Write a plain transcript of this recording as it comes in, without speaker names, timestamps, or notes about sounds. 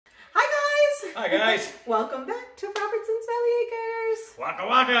Hi guys. Welcome back to Robertson's Valley Acres. Waka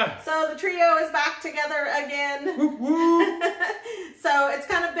waka. So the trio is back together again. Woo woo. So it's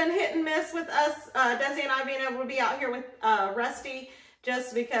kind of been hit and miss with us, Desi and I being able to be out here with Rusty,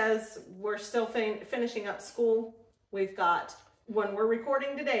 just because we're still finishing up school. We've got, when we're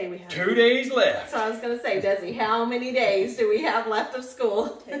recording today, we have 2 days left. So I was going to say, Desi, how many days do we have left of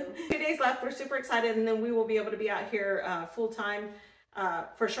school? 2 days left. We're super excited, and then we will be able to be out here full time.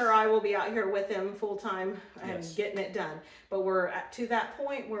 For sure, I will be out here with him full time and getting it done. But we're to that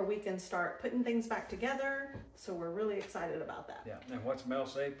point where we can start putting things back together. So we're really excited about that. Yeah. And what's Mel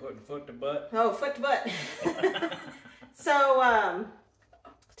say? Putting foot to butt. Oh, foot to butt. So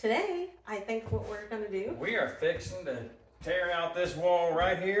today, I think what we're going to do. We are fixing to tear out this wall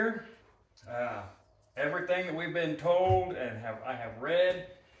right here. Everything that we've been told and I have read.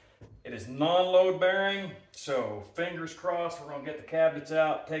 It is non-load bearing, so fingers crossed we're going to get the cabinets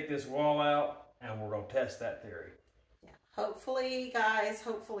out, take this wall out, and we're going to test that theory. Yeah. Hopefully, guys,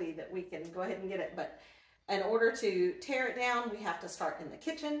 hopefully that we can go ahead and get it. But in order to tear it down, we have to start in the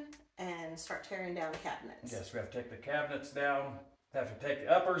kitchen and start tearing down cabinets. Yes, we have to take the cabinets down, have to take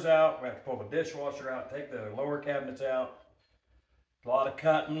the uppers out, we have to pull the dishwasher out, take the lower cabinets out. A lot of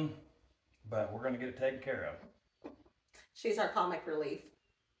cutting, but we're going to get it taken care of. She's our comic relief.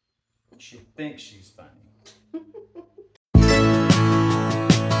 She thinks she's funny.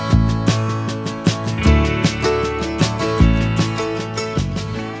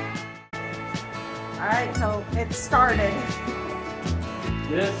 All right, so it started.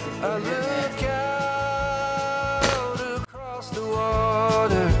 This is I look out across the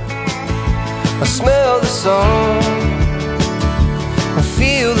water. I smell the salt. I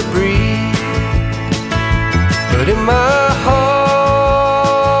feel the breeze. But in my heart,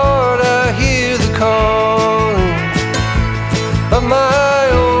 of my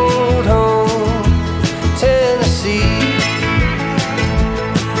old home, Tennessee.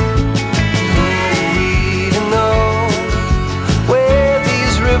 We don't know where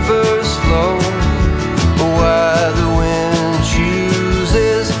these rivers flow, or why the wind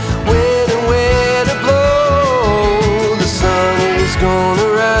chooses when and where to blow. The sun is gonna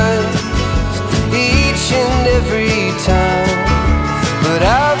rise each and every time, but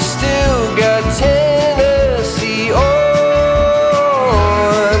I've still got Tennessee on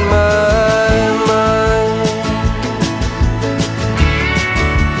my mind.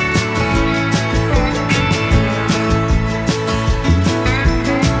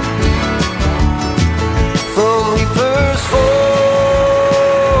 From Reaper's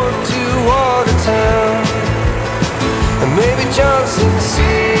Ford to Watertown, and maybe Johnson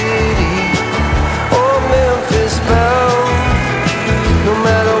City or Memphis bound. No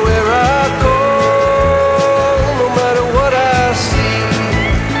matter where I go, no matter what I see,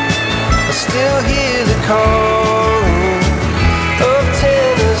 I still hear the calling of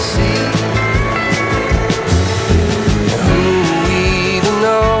Tennessee. Who even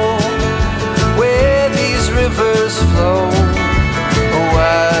know where these rivers flow, or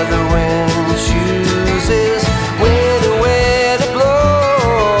why the wind chooses when and where to blow?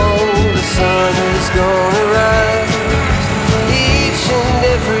 The sun is gonna rise each and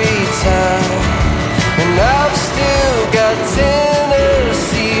every time, and I've still got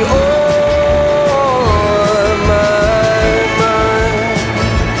Tennessee on my mind.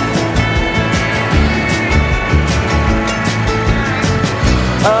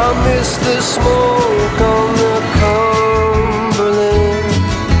 I miss the smoke on the Cumberland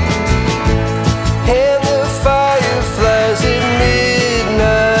and the fireflies at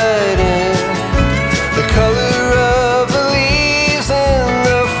midnight, and the color of the leaves in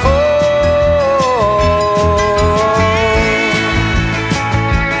the fall.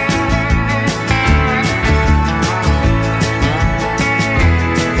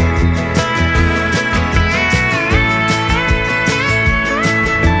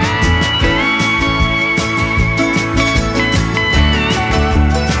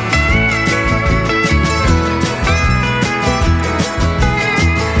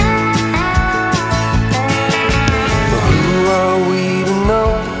 Who are we to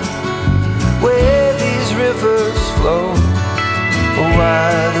know where these rivers flow, or why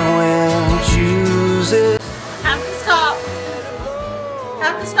the wind chooses?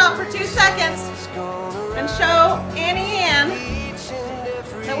 Have to stop for 2 seconds and show Annie Ann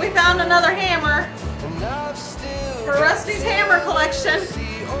that we found another hammer for Rusty's hammer collection.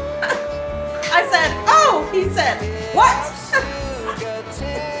 I said, oh, he said, what?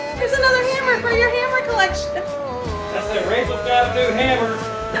 There's another hammer for your hammer collection. That's it. Rachel's got a new hammer.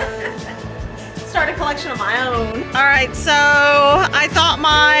 start a collection of my own. All right, so I thought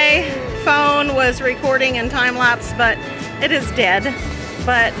my phone was recording in time lapse, but it is dead.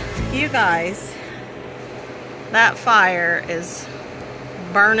 But you guys, that fire is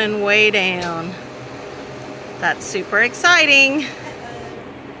burning way down. That's super exciting.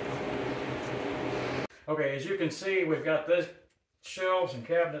 Okay, as you can see, we've got this shelves and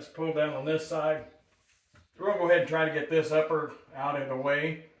cabinets pulled down on this side. We're gonna go ahead and try to get this upper out of the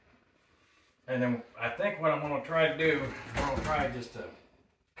way. And then I think what I'm gonna try to do, I'm gonna try just to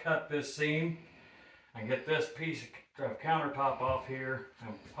cut this seam and get this piece of countertop off here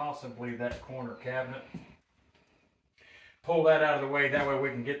and possibly that corner cabinet. Pull that out of the way, that way we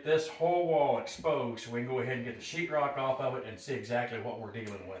can get this whole wall exposed so we can go ahead and get the sheetrock off of it and see exactly what we're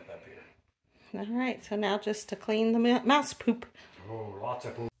dealing with up here. All right, so now just to clean the mouse poop. Oh, lots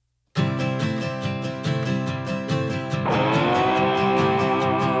of poop.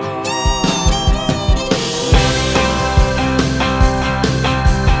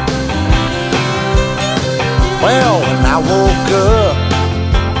 Well, when I woke up,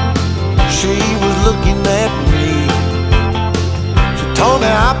 she was looking at me. She told me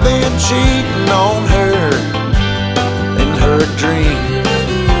I've been cheating on her in her dream.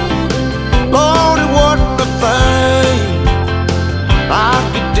 Lord, it wasn't a thing I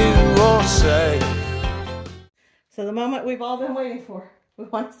could do or say. So the moment we've all been waiting for. We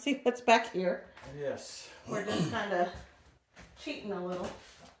want to see what's back here. Yes. We're just kind of cheating a little.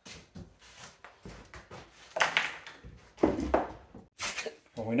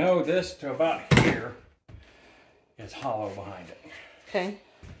 Well, we know this to about here is hollow behind it. Okay,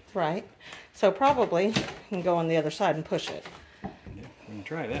 right. So probably you can go on the other side and push it. Yeah, we can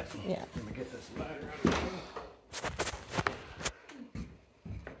try that. Yeah. Let me get this ladder out of the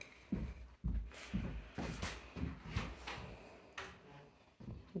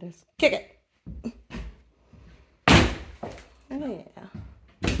way. Just kick it. Yeah.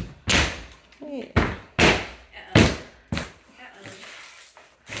 Yeah.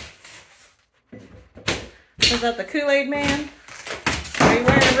 Is that the Kool-Aid man? Are you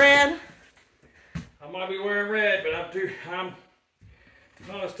wearing red? I might be wearing red, but I'm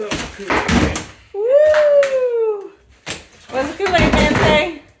not as tough as Kool-Aid man. Woo! What does the Kool-Aid man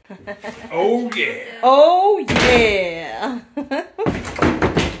say? Oh yeah. Oh yeah.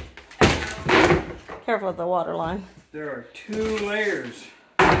 Careful with the water line. There are 2 layers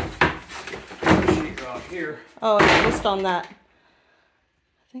of sheetrock here. Oh, it's just on that.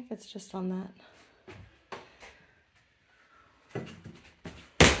 I think it's just on that.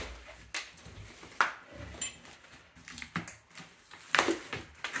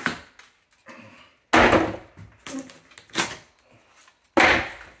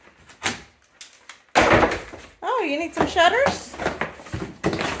 Oh, you need some shutters?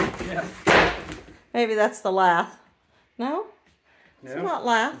 Yeah. Maybe that's the lath. No? It's Yeah. not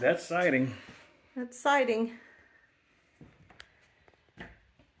lath. That's siding. That's siding.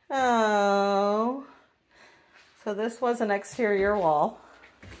 Oh. So this was an exterior wall.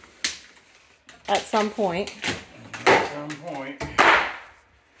 At some point. At some point.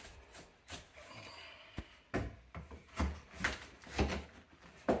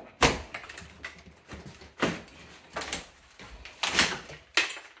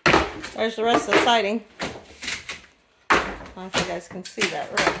 There's the rest of the siding. I don't know if you guys can see that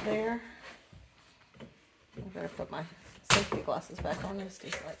right there. I better put my safety glasses back on. Just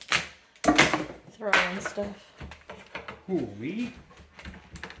like throwing stuff. Ooh-wee.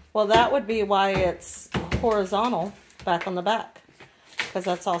 Well, that would be why it's horizontal back on the back, because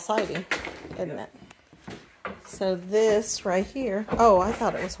that's all siding, isn't it? So this right here, oh, I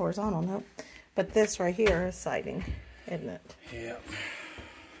thought it was horizontal, no. But this right here is siding, isn't it? Yeah.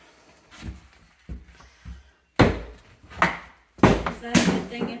 Is that a good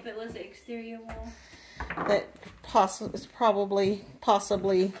thing if it was the exterior wall? That is probably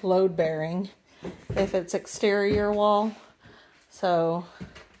possibly load bearing if it's exterior wall. So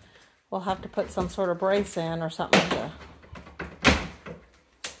we'll have to put some sort of brace in or something to.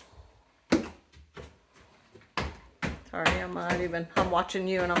 Sorry, I'm watching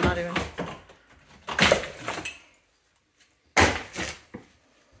you and I'm not even.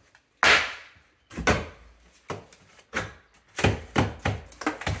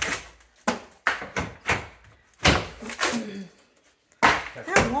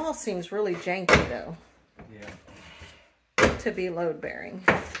 That wall seems really janky though. Yeah. To be load bearing.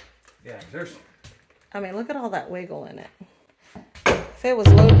 Yeah, there's. I mean, look at all that wiggle in it. If it was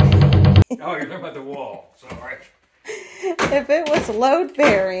load Oh, you're talking about the wall. Sorry. if it was load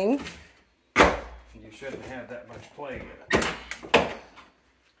bearing, You shouldn't have that much play in it.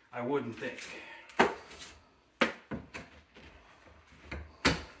 I wouldn't think.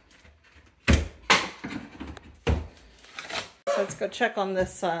 Let's go check on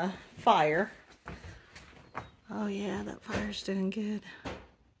this fire. Oh yeah, that fire's doing good.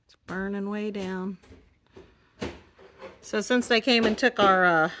 It's burning way down. So since they came and took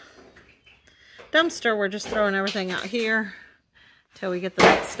our dumpster, we're just throwing everything out here till we get the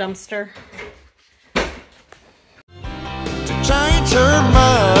next dumpster. To change her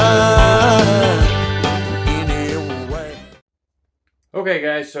mind anyway. Okay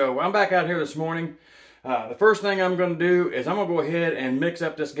guys, so I'm back out here this morning. The first thing I'm going to do is I'm going to go ahead and mix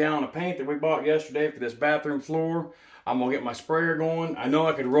up this gallon of paint that we bought yesterday for this bathroom floor. I'm going to get my sprayer going. I know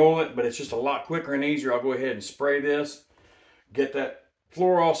I could roll it, but it's just a lot quicker and easier. I'll go ahead and spray this, get that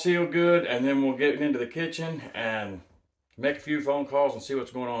floor all sealed good, and then we'll get into the kitchen and make a few phone calls and see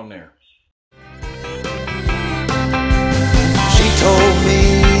what's going on there. She told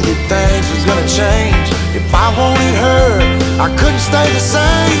me that things was gonna change. If I wanted her, I couldn't stay the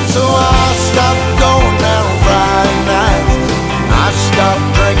same. So I stopped going out on Friday nights. I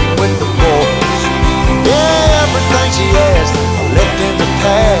stopped drinking with the boys. Yeah, everything she asked, I left in the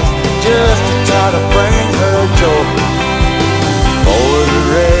past just to try to bring her joy. For the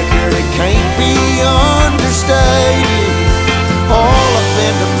record, it can't be understated. All I've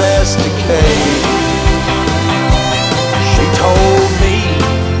been domesticated. She told me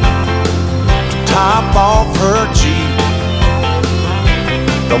to top off her Jeep,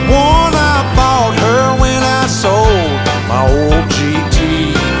 the one I bought her when I sold my old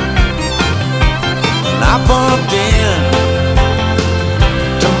GT. And I bumped in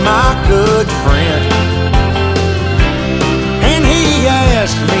to my good friend, and he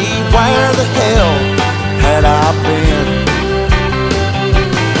asked me where the hell had I been.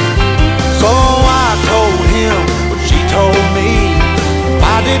 So I told him what she told me. If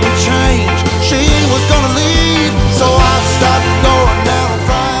I didn't change, she was gonna leave. So I stopped going down on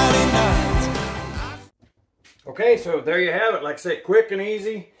Friday nights. Okay, so there you have it. Like I said, quick and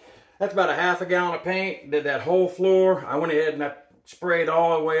easy. That's about a half a gallon of paint. Did that whole floor. I went ahead and I sprayed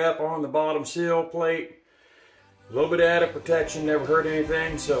all the way up on the bottom sill plate. A little bit of added protection, never hurt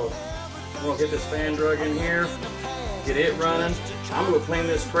anything. So I'm gonna get this fan drug in here, get it running. I'm gonna clean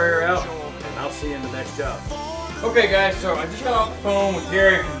this sprayer out, and I'll see you in the next job. Okay guys, so I just got off the phone with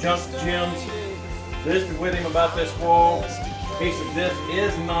Gary from Junk Gyms. Visited with him about this wall. He said this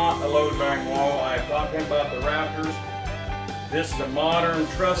is not a load bearing wall. I talked to him about the rafters. This is a modern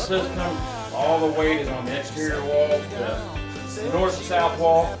truss system. All the weight is on the exterior wall, the north and south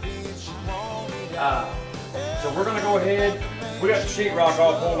wall. So we're gonna go ahead. We got the sheetrock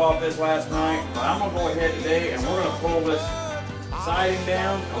all pulled off this last night, but I'm gonna go ahead today and we're gonna pull this siding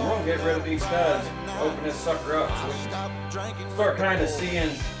down and we're gonna get rid of these studs, open this sucker up so we can start kind of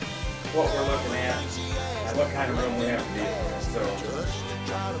seeing what we're looking at and what kind of room we have to deal with. So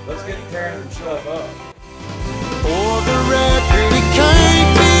let's get tearing some stuff up. For the record, it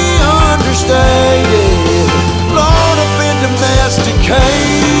can't be understated. Lord, I've been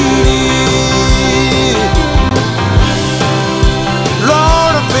domesticated.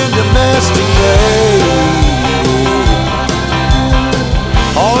 Lord, I've been domesticated.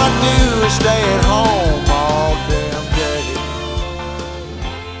 All I do is stay at home all damn day.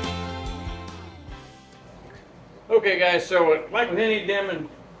 Okay guys, so like with any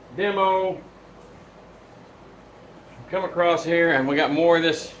demo, come across here and we got more of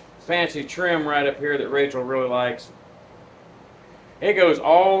this fancy trim right up here that Rachel really likes. It goes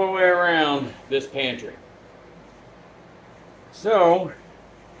all the way around this pantry. So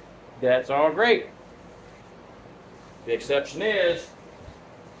that's all great. The exception is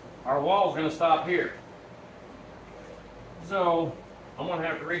our wall's going to stop here. So I'm going to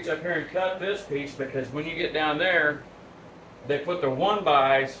have to reach up here and cut this piece because when you get down there, they put the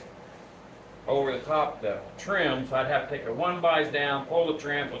 1x over the top of the trim, so I'd have to take the 1x down, pull the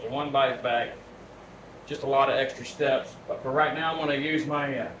trim, put the 1x back. Just a lot of extra steps. But for right now, I'm going to use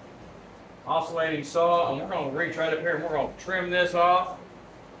my oscillating saw, and we're going to reach right up here and we're going to trim this off,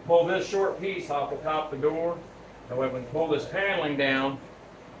 pull this short piece off the top of the door, and we can pull this paneling down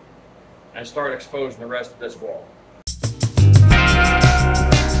and start exposing the rest of this wall.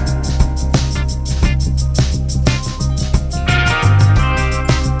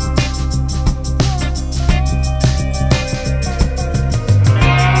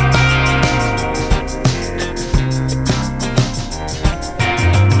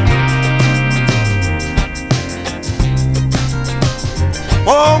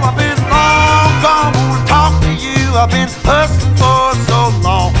 Oh, I've been long gone, wanna talk to you. I've been hustling for so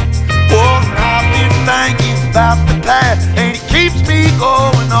long. Oh, and I've been thinking about the past, and it keeps me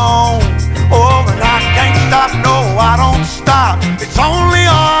going on. Oh, and I can't stop, no, I don't stop. It's only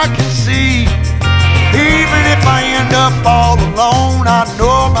I can see. Even if I end up all alone.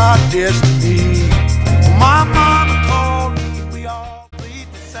 yesterday. My mama told me we all bleed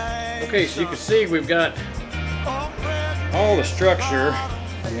the same. Okay, so you can see we've got all the structure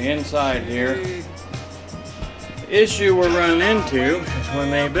on the inside here. The issue we're running into is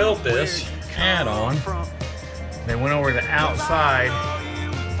when they built this add-on, they went over the outside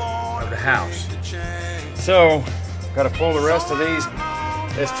of the house. So, got to pull the rest of these,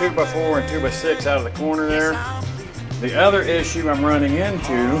 this 2x4 and 2x6 out of the corner there. The other issue I'm running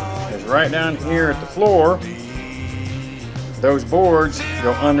into is right down here at the floor. Those boards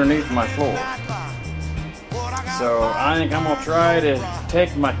go underneath my floor. So I think I'm gonna try to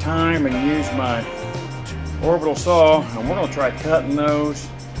take my time and use my orbital saw, and we're gonna try cutting those.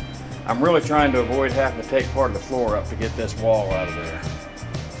 I'm really trying to avoid having to take part of the floor up to get this wall out of there.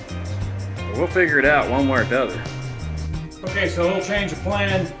 But we'll figure it out one way or the other. Okay, so a little change of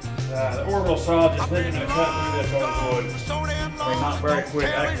plan. The orbital saw just thinking to cut through this old wood. I mean, not very quick.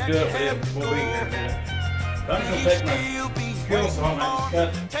 I can do it, but we'll be here in a minute. So I'm just gonna take my skill saw and I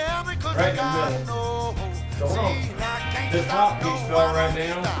just cut right in the middle. So we're gonna, this top piece fell right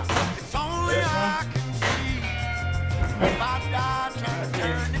down. This one.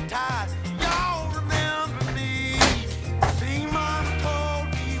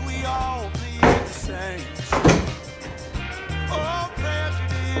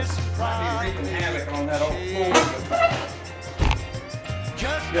 Might be wreaking havoc on that old floor.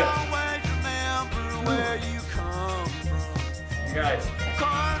 Good. You guys,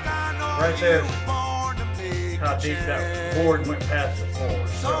 right there, how deep that board went past the floor.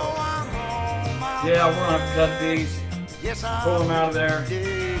 So, yeah, we're gonna have to cut these, pull them out of there,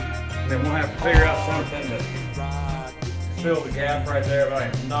 and then we'll have to figure out something to fill the gap right there, but I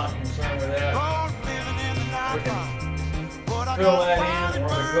am not concerned with that. We can fill that in, and we're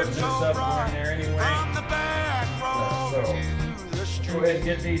gonna put new stuff in there anyway. So, go ahead and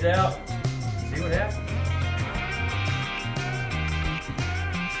get these out, see what happens.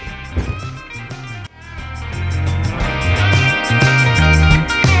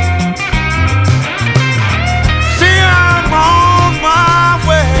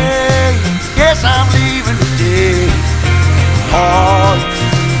 I'm leaving today. All you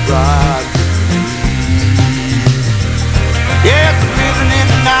ride with me. Yes, I'm living in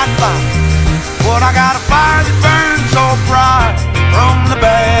the night fire, but I got a fire that burns so bright from the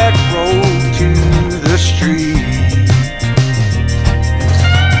back road to the street.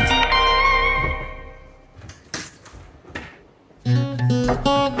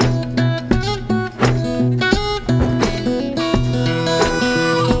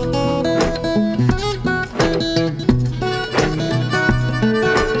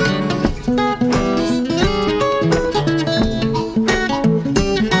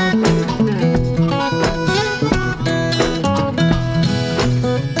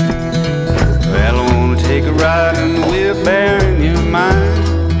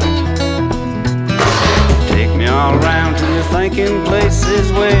 Thinking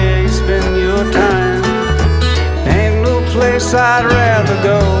places where you spend your time. Ain't no place I'd rather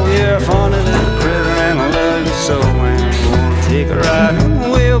go. You're a funny little critter and I love you so. And I wanna take a ride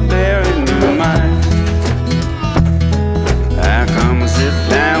and we'll bear in your mind. I come and sit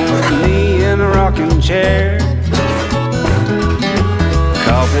down with me in a rocking chair.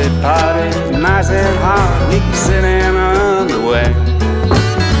 Coffee pot is nice and hot. We can sit in our underwear.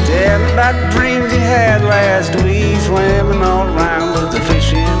 Tell me about the dreams you had last week, swimming all around with the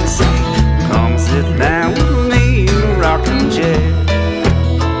fish in the sea. Come sit down with me in a rocking chair.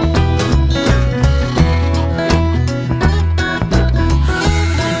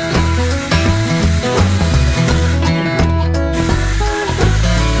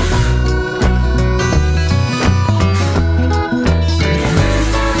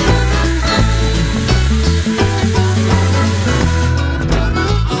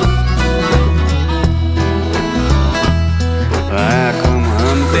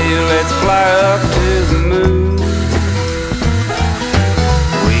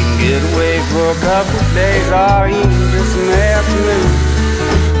 For a couple of days or even just an afternoon.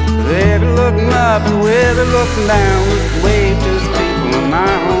 They be looking up and we'll be looking down. We can wave to the people in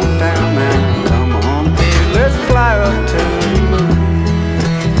my hometown now. Come on, baby, let's fly up to the moon.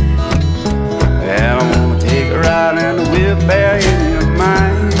 And I wanna take a ride and we'll bear in your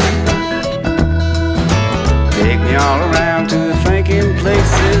mind. Take me all around to the thinking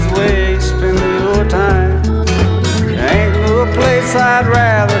places where you spend your time. Ain't no place I'd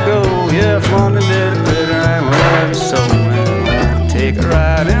rather go. You're a funny little critter and I love you so. And I'll take a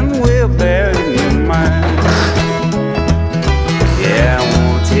ride and we'll bear in your mind.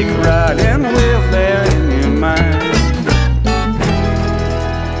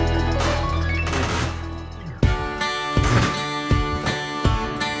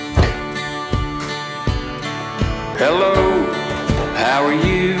 How are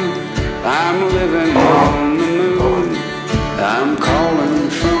you? I'm living on the moon. I'm calling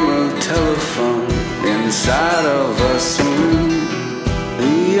from a telephone inside of a saloon.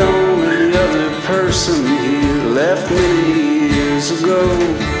 The only other person here left many years ago,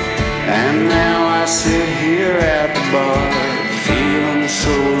 and now I sit here at the bar feeling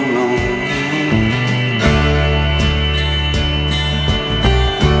so alone.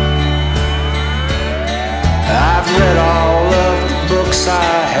 I've read all of the books I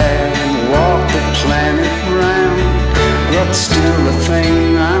had and walked the planet round, but still the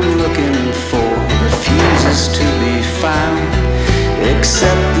thing I'm looking for refuses to be found,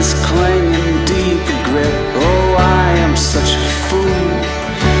 except this clanging deep regret. Oh, I am such a fool,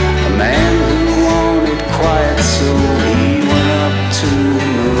 a man who wanted quiet, so he went up to the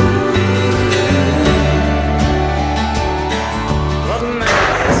moon. But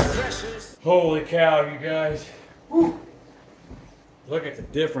now it's precious. Holy cow, you guys. Whew. Look at the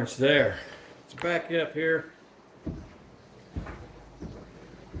difference there. Let's back up here so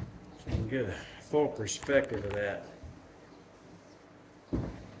you can get a full perspective of that.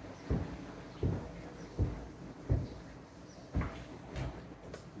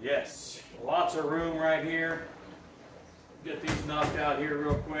 Yes, lots of room right here. Get these knocked out here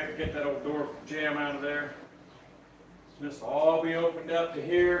real quick. Get that old door jamb out of there. This will all be opened up to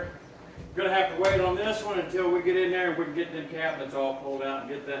here. Gonna have to wait on this one until we get in there and we can get them cabinets all pulled out and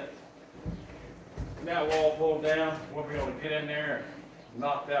get that wall pulled down. We'll be able to get in there and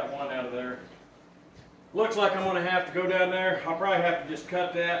knock that one out of there. Looks like I'm gonna have to go down there. I'll probably have to just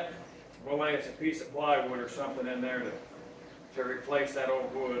cut that. We'll lay us a piece of plywood or something in there to replace that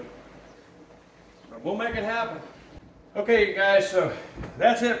old wood. But we'll make it happen. Okay, you guys, so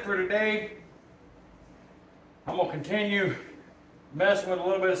that's it for today. I'm gonna continue messing with a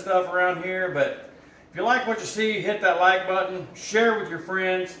little bit of stuff around here, but if you like what you see, hit that like button, share with your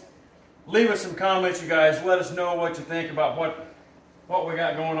friends, leave us some comments, you guys. Let us know what you think about what we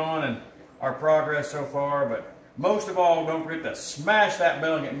got going on and our progress so far. But most of all, don't forget to smash that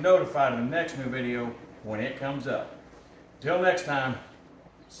bell and get notified of the next new video when it comes up. Till next time,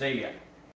 see ya.